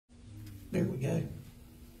There we go.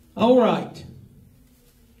 All right.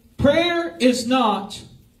 Prayer is not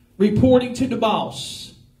reporting to the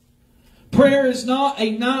boss. Prayer is not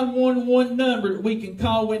a 911 number that we can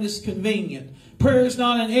call when it's convenient. Prayer is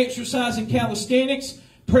not an exercise in calisthenics.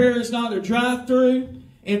 Prayer is not a drive-through.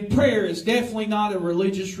 And prayer is definitely not a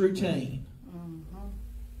religious routine.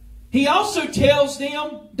 He also tells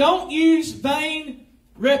them, don't use vain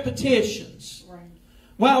repetitions. Right.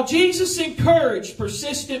 While Jesus encouraged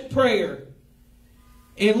persistent prayer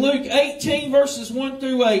in Luke 18 verses 1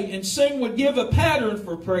 through 8, and soon would give a pattern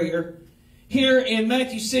for prayer, here in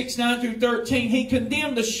Matthew 6, 9 through 13, he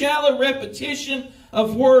condemned the shallow repetition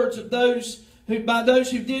of words of by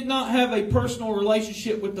those who did not have a personal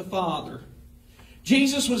relationship with the Father.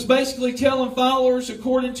 Jesus was basically telling followers,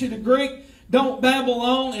 according to the Greek, don't babble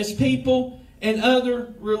on as people and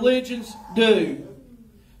other religions do.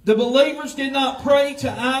 The believers did not pray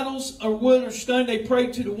to idols or wood or stone. They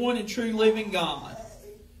prayed to the one and true living God.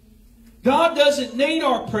 God doesn't need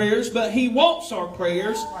our prayers, but He wants our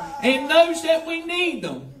prayers and knows that we need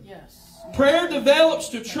them. Yes. Prayer develops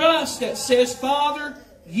the trust that says, Father,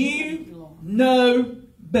 You know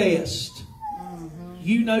best.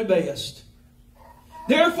 You know best.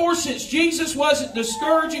 Therefore, since Jesus wasn't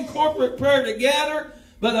discouraging corporate prayer together,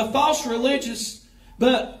 but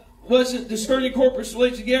wasn't discouraging corporate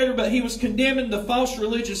religion together, but He was condemning the false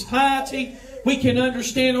religious piety, we can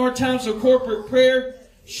understand our times of corporate prayer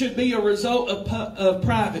should be a result of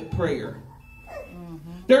private prayer.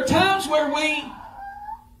 There are times where we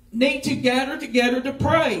need to gather together to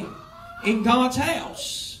pray in God's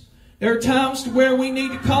house. There are times where we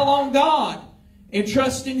need to call on God and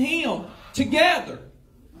trust in Him together.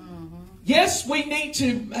 Yes, we need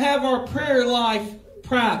to have our prayer life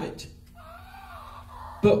private.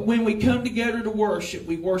 But when we come together to worship,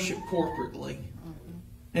 we worship corporately.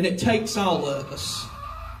 And it takes all of us,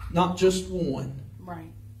 not just one.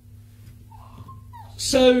 Right.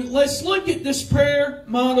 So let's look at this prayer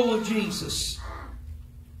model of Jesus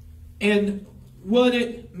and what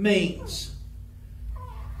it means.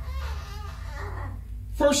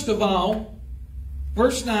 First of all,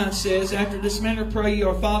 verse 9 says, after this manner pray ye,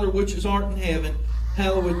 Our Father which is art in heaven,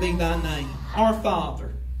 hallowed be thy name. Our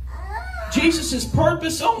Father. Jesus'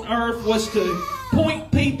 purpose on earth was to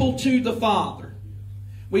point people to the Father.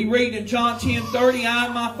 We read in John 10:30, I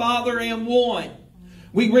and my Father am one.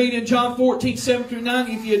 We read in John 14:7 through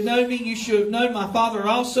 9, if you had known me, you should have known my Father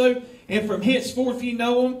also, and from henceforth you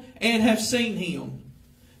know Him and have seen Him.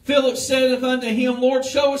 Philip saith unto Him, Lord,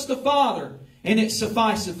 show us the Father, and it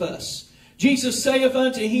sufficeth us. Jesus saith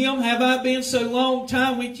unto him, Have I been so long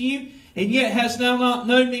time with you, and yet hast thou not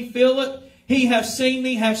known me, Philip? He hath seen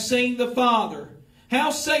me, hath seen the Father.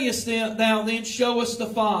 How sayest thou then, show us the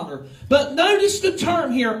Father? But notice the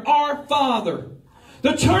term here, our Father.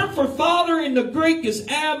 The term for father in the Greek is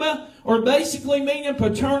Abba, or basically meaning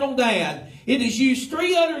paternal dad. It is used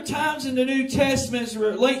 3 other times in the New Testament as it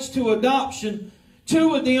relates to adoption.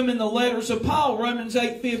 2 of them in the letters of Paul, Romans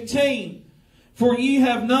 8:15. For ye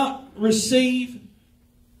have not received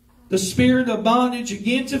the spirit of bondage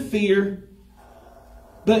again to fear,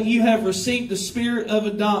 but you have received the spirit of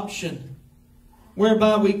adoption,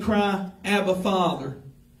 whereby we cry, Abba, Father.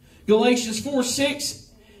 Galatians 4:6,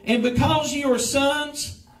 and because you are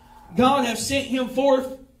sons, God hath sent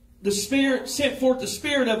forth the Spirit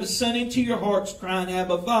of His Son into your hearts, crying,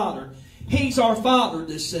 Abba, Father. He's our Father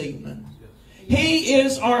this evening. He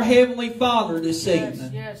is our Heavenly Father this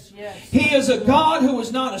evening. Yes. He is a God who is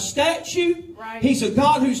not a statue. Right. He's a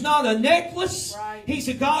God who's not a necklace. Right. He's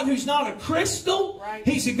a God who's not a crystal. Right.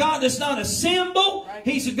 He's a God that's not a symbol. Right.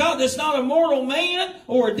 He's a God that's not a mortal man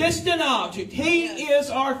or a distant object. He is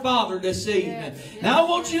our Father this evening. Now I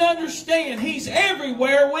want you to understand, He's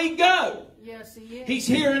everywhere we go. Yes, He is. He's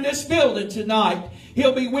here in this building tonight.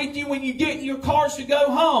 He'll be with you when you get in your cars to go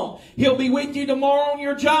home. He'll be with you tomorrow on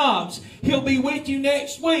your jobs. He'll be with you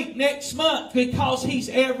next week, next month, because He's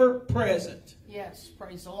ever present. Yes,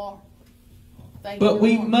 praise the Lord. Thank but you,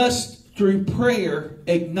 we Lord. must, through prayer,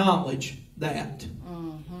 acknowledge that.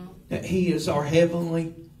 That He is our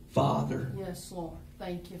Heavenly Father. Yes, Lord.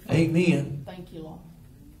 Thank you, Father. Amen. Thank you, Lord.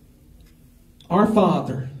 Our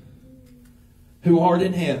Father, who art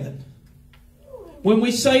in heaven. When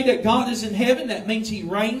we say that God is in heaven, that means He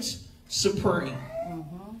reigns supreme.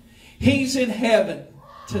 He's in heaven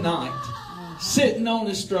tonight, sitting on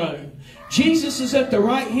His throne. Jesus is at the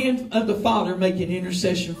right hand of the Father making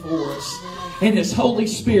intercession for us. And His Holy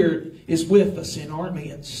Spirit is with us in our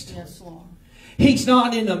midst. Yes, Lord. He's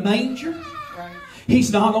not in a manger. Right.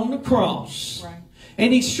 He's not on the cross. Right.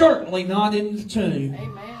 And He's certainly not in the tomb.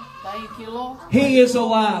 Amen. Thank you, Lord. He is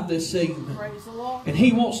alive this evening. Praise the Lord. And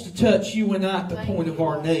He wants to touch you and I at the Thank point you, of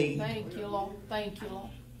our Lord. need. Thank you, Lord. Thank you, Lord.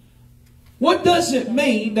 What does it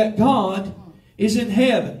mean that God is in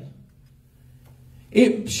heaven?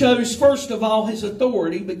 It shows, first of all, His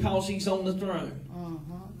authority because He's on the throne.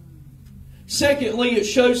 Secondly, it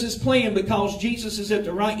shows His plan because Jesus is at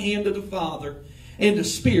the right hand of the Father and the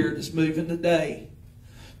Spirit is moving today.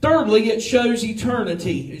 Thirdly, it shows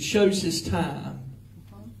eternity. It shows His time.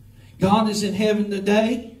 God is in heaven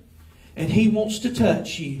today and He wants to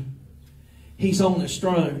touch you. He's on His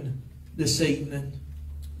throne this evening.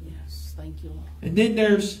 Yes, thank you, Lord. And then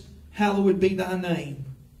there's hallowed be thy name.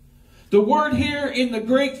 The word here in the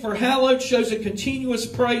Greek for hallowed shows a continuous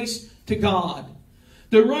praise to God.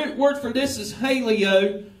 The root word for this is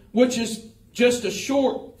haleo, which is just a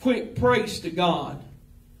short, quick praise to God.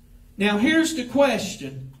 Now here's the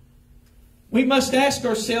question. We must ask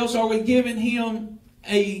ourselves, are we giving Him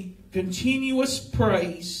a continuous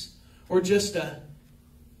praise or just a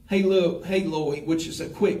haloi, which is a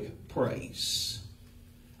quick praise?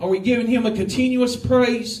 Are we giving Him a continuous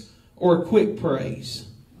praise or a quick praise?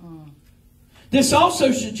 This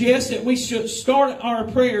also suggests that we should start our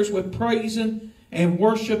prayers with praising and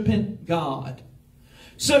worshiping God.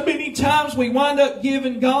 So many times we wind up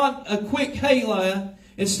giving God a quick halo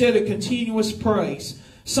instead of continuous praise.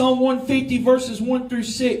 Psalm 150 verses 1 through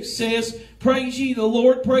 6 says, "Praise ye the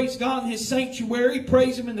Lord, praise God in His sanctuary,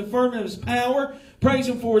 praise Him in the firmament of His power, praise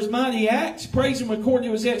Him for His mighty acts, praise Him according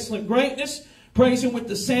to His excellent greatness, praise Him with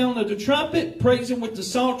the sound of the trumpet, praise Him with the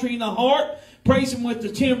psaltery and the harp, praise Him with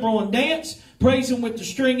the timbrel and dance, praise Him with the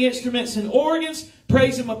string instruments and organs,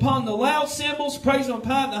 praise Him upon the loud cymbals, praise Him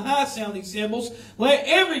upon the high sounding cymbals. Let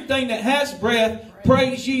everything that has breath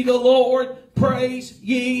praise ye the Lord. Praise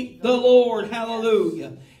ye the Lord."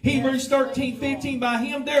 Hallelujah. Hebrews 13:15, "By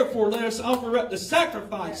Him therefore let us offer up the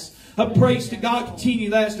sacrifice of praise to God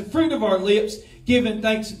continue. That is the fruit of our lips, giving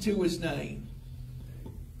thanks unto His name."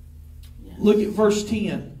 Look at verse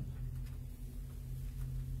 10.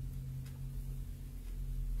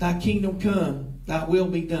 "Thy kingdom come, thy will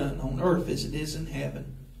be done on earth as it is in heaven."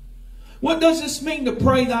 What does this mean to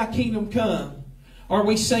pray, "Thy kingdom come"? Are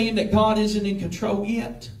we saying that God isn't in control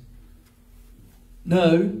yet?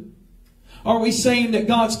 No. Are we saying that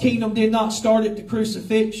God's kingdom did not start at the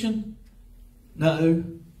crucifixion? No.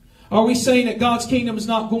 Are we saying that God's kingdom is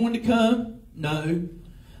not going to come? No.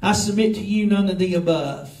 I submit to you none of the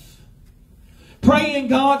above. Praying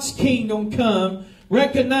God's kingdom come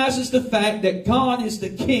recognizes the fact that God is the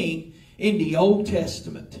King in the Old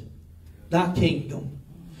Testament. Thy kingdom.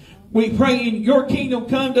 We praying your kingdom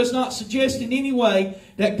come does not suggest in any way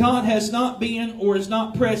that God has not been or is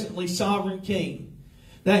not presently sovereign King.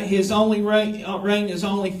 That His only reign is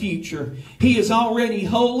only future. He is already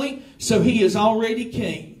holy, so He is already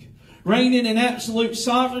King. Reigning in absolute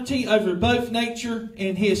sovereignty over both nature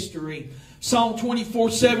and history. Psalm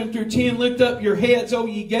 24:7 through 10, "Lift up your heads, O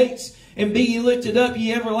ye gates, and be ye lifted up,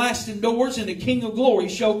 ye everlasting doors, and the King of glory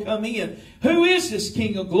shall come in." Who is this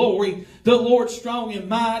King of glory? The Lord strong and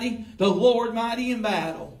mighty, the Lord mighty in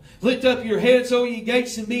battle. "Lift up your heads, O ye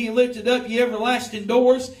gates, and be ye lifted up, ye everlasting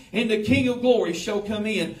doors, and the King of glory shall come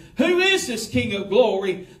in." Who is this King of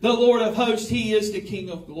glory? The Lord of hosts, He is the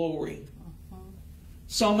King of glory.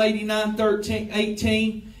 Psalm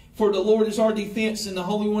 89:18, "For the Lord is our defense, and the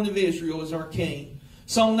Holy One of Israel is our King."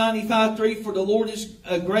 Psalm 95:3, "For the Lord is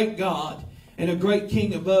a great God, and a great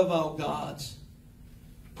King above all gods."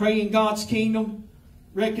 Praying God's kingdom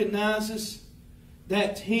recognizes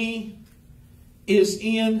that He is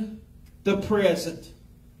in the present.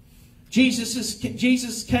 Jesus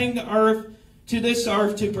came to this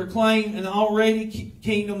earth to proclaim an already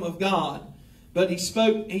kingdom of God. But he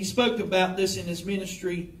spoke about this in His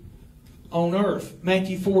ministry on earth.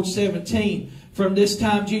 Matthew 4:17. "From this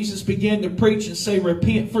time Jesus began to preach and say,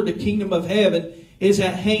 Repent, for the kingdom of heaven is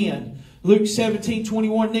at hand." Luke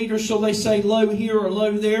 17:21. "Neither shall they say, Lo here or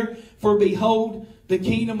lo there, for behold, the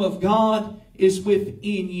kingdom of God is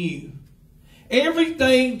within you."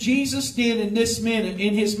 Everything Jesus did in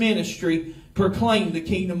His ministry proclaimed the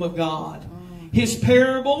kingdom of God. His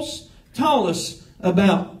parables taught us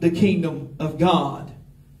about the kingdom of God.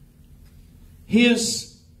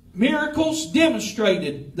 His miracles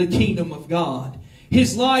demonstrated the kingdom of God.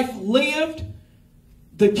 His life lived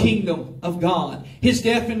the kingdom of God. His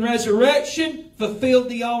death and resurrection fulfilled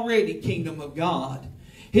the already kingdom of God.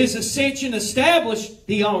 His ascension established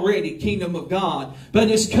the already kingdom of God. But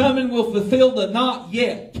His coming will fulfill the not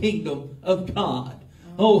yet kingdom of God.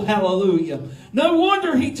 Oh, hallelujah. No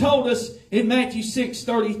wonder He told us in Matthew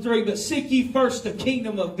 6:33, "But seek ye first the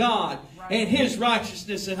kingdom of God and His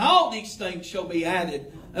righteousness, and all these things shall be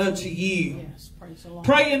added unto you. Yes, praise the Lord.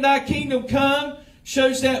 Praying thy kingdom come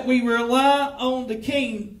shows that we rely on the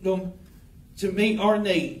kingdom to meet our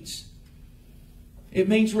needs. It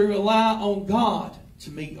means we rely on God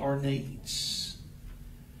to meet our needs.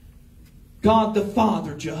 God the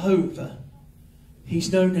Father, Jehovah.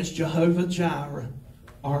 He's known as Jehovah Jireh,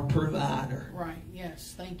 our provider. Right,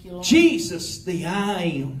 yes, thank you, Lord. Jesus, the I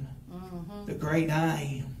am, the great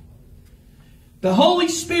I am. The Holy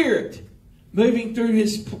Spirit moving through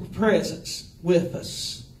His presence with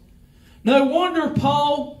us. No wonder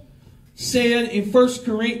Paul said in 1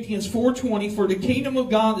 Corinthians 4:20, for the kingdom of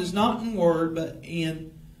God is not in word, but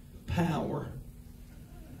in power.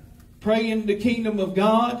 Praying the kingdom of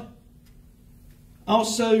God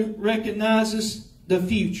also recognizes the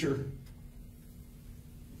future.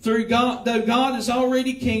 Through God, though God is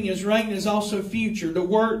already king, His reign is also future. The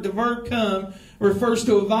verb come refers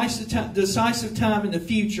to a decisive time in the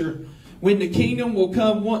future when the kingdom will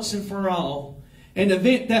come once and for all. An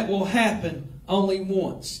event that will happen only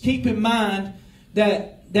once. Keep in mind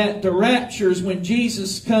that the rapture is when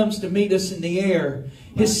Jesus comes to meet us in the air.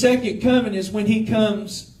 His second coming is when He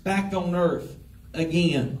comes back on earth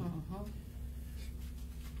again.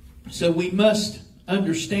 So we must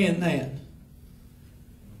understand that.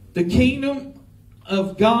 The kingdom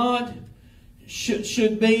of God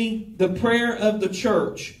should be the prayer of the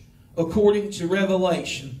church according to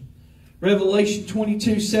Revelation. Revelation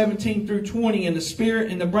 22:17 through 20. And the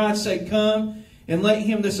Spirit and the bride say, come. And let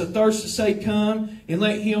him that's athirst to say, come. And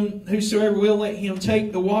let him, whosoever will, let him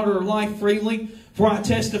take the water of life freely. For I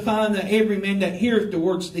testify that every man that heareth the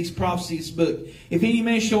words of these prophecies book. If any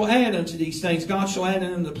man shall add unto these things, God shall add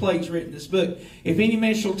unto the plagues written in this book. If any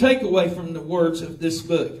man shall take away from the words of this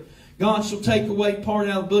book, God shall take away part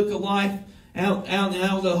out of the book of life, out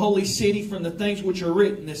of the holy city, from the things which are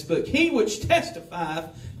written in this book. He which testifieth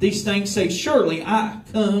these things say, surely I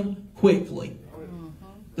come quickly.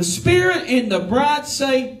 The Spirit and the bride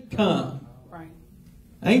say, come. Right.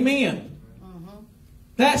 Amen.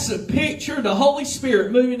 That's a picture of the Holy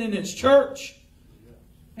Spirit moving in His church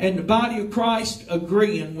and the body of Christ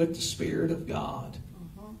agreeing with the Spirit of God.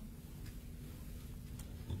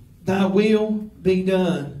 Thy will be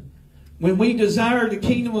done. When we desire the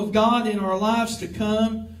kingdom of God in our lives to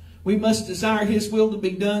come, we must desire His will to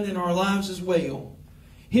be done in our lives as well.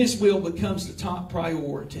 His will becomes the top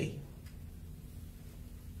priority.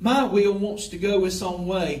 My will wants to go its own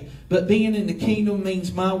way, but being in the kingdom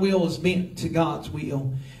means my will is bent to God's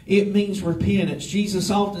will. It means repentance. Jesus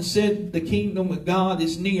often said the kingdom of God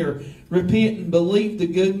is near. Repent and believe the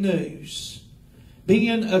good news.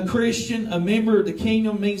 Being a Christian, a member of the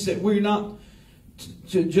kingdom, means that we're not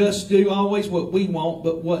to just do always what we want,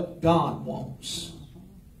 but what God wants.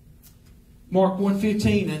 Mark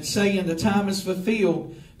 1:15, and saying the time is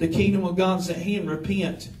fulfilled, the kingdom of God is at hand.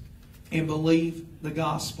 Repent and believe the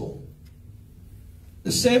gospel.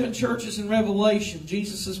 The 7 churches in Revelation,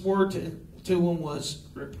 Jesus' word to them was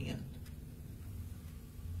repent.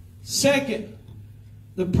 Second,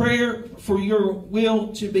 the prayer for your will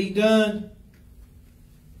to be done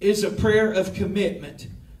is a prayer of commitment.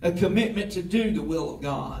 A commitment to do the will of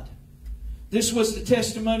God. This was the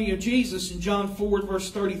testimony of Jesus in John 4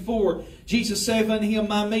 verse 34. Jesus saith unto him,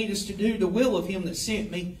 my meat is to do the will of Him that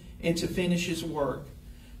sent me and to finish His work.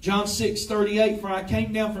 John 6:38, for I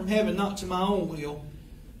came down from heaven not to my own will,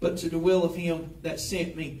 but to the will of Him that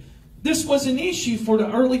sent me. This was an issue for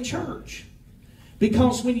the early church.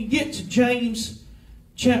 Because when you get to James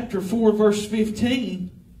chapter 4 verse 15,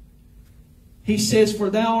 he says, for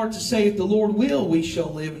thou art to say, if the Lord will, we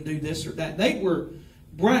shall live and do this or that. They were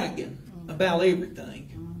bragging about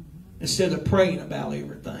everything instead of praying about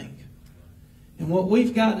everything. And what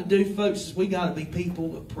we've got to do, folks, is we got to be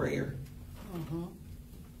people of prayer.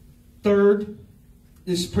 Third,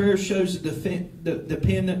 this prayer shows the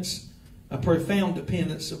dependence, a profound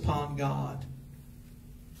dependence upon God.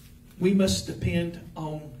 We must depend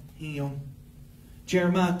on Him.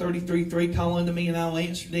 Jeremiah 33:3, call unto me and I will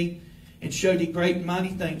answer thee, and show thee great and mighty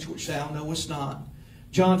things which thou knowest not.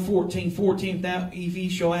 John 14:14, if ye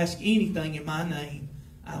shall ask anything in my name,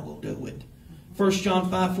 I will do it. 1 John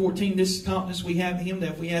 5:14, this is confidence we have in Him,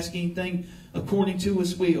 that if we ask anything according to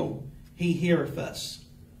His will, He heareth us.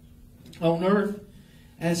 On earth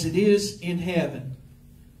as it is in heaven.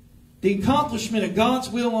 The accomplishment of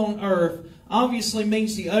God's will on earth obviously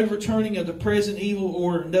means the overturning of the present evil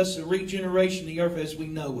order, and thus the regeneration of the earth as we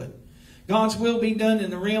know it. God's will be done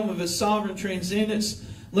in the realm of His sovereign transcendence.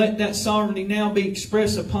 Let that sovereignty now be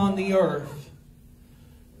expressed upon the earth.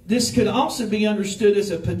 This could also be understood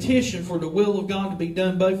as a petition for the will of God to be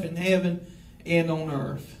done both in heaven and on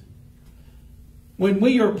earth. when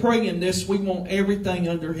we are praying this, we want everything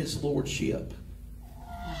under His Lordship.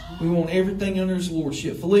 We want everything under His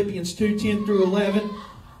Lordship. Philippians 2:10 through 11,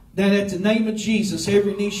 that at the name of Jesus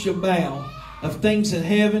every knee shall bow, of things in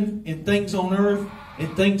heaven and things on earth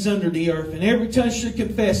and things under the earth. And every tongue should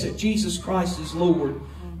confess that Jesus Christ is Lord,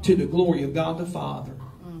 to the glory of God the Father.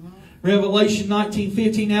 Revelation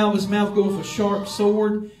 19:15, out of His mouth goeth a sharp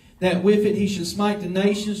sword, that with it He shall smite the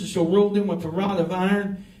nations, and shall rule them with a rod of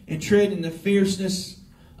iron, and tread in the fierceness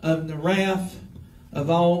of the wrath of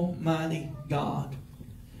Almighty God.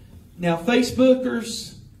 Now,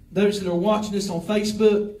 Facebookers, those that are watching this on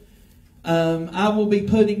Facebook, I will be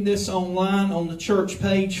putting this online on the church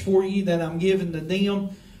page for you that I'm giving to them,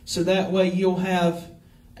 so that way you'll have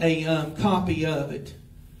a copy of it.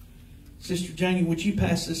 Sister Janie, would you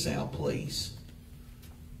pass this out, please?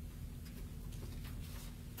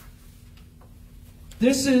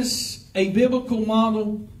 This is a biblical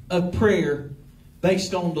model of prayer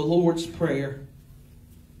based on the Lord's Prayer.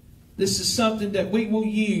 This is something that we will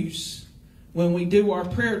use when we do our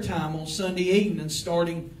prayer time on Sunday evening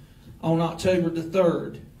starting on October the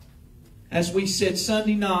 3rd. As we said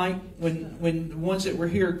Sunday night, when the ones that were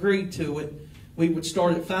here agreed to it, we would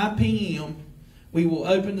start at 5 p.m. We will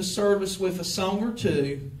open the service with a song or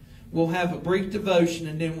two. We'll have a brief devotion,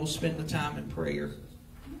 and then we'll spend the time in prayer.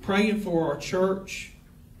 Praying for our church,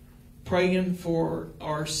 praying for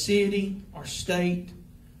our city, our state,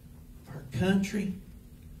 our country,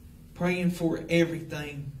 praying for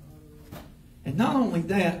everything. And not only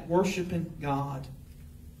that, worshiping God.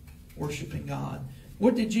 Worshiping God.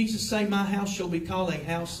 What did Jesus say? My house shall be called a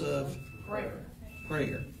house of prayer.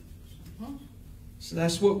 Prayer. So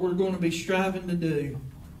that's what we're going to be striving to do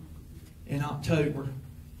in October.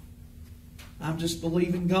 I'm just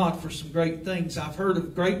believing God for some great things. I've heard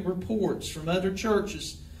of great reports from other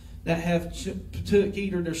churches that have took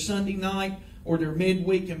either their Sunday night or their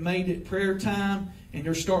midweek and made it prayer time, and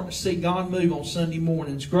they're starting to see God move on Sunday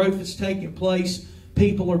mornings. Growth is taking place.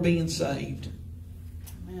 People are being saved.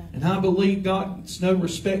 Amen. And I believe God is no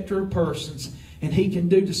respecter of persons, and He can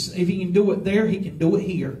do this. If He can do it there, He can do it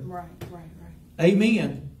here. Right.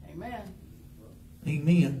 Amen. Amen.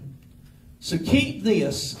 Amen. So keep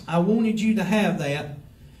this. I wanted you to have that.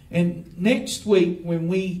 And next week, when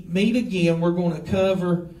we meet again, we're going to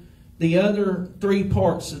cover the other 3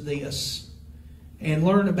 parts of this and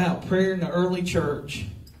learn about prayer in the early church.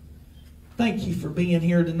 Thank you for being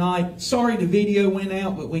here tonight. Sorry the video went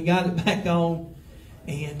out, but we got it back on.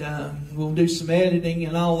 And we'll do some editing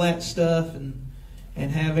and all that stuff, and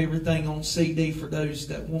have everything on CD for those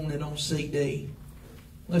that want it on CD.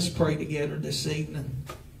 Let's pray together this evening.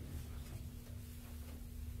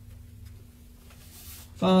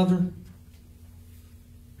 Father,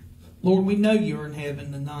 Lord, we know You're in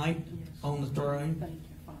heaven tonight on the throne. Thank you,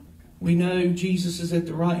 Father God. We know Jesus is at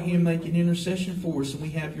the right hand making intercession for us, and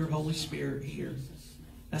we have Your Holy Spirit here.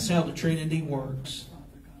 That's how the Trinity works.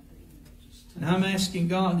 And I'm asking,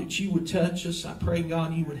 God, that You would touch us. I pray,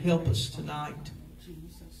 God, You would help us tonight.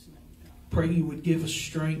 Pray You would give us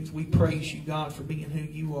strength. We praise You, God, for being who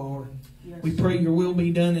You are. We pray Your will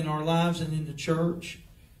be done in our lives and in the church.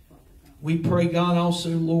 We pray, God,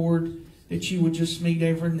 also, Lord, that You would just meet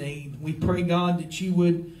every need. We pray, God, that You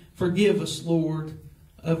would forgive us, Lord,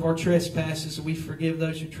 of our trespasses, and we forgive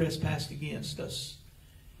those who trespass against us.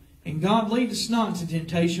 And God, lead us not into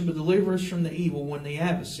temptation, but deliver us from the evil one, the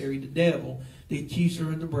adversary, the devil, the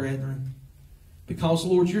accuser of the brethren. Because,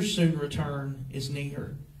 Lord, Your soon return is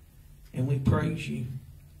near. And we praise You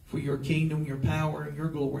for Your kingdom, Your power, and Your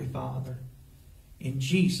glory, Father. In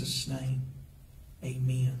Jesus' name,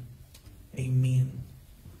 amen. Amen.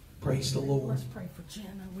 Praise the Lord. Let's pray for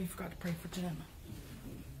Jenna. We forgot to pray for Jenna.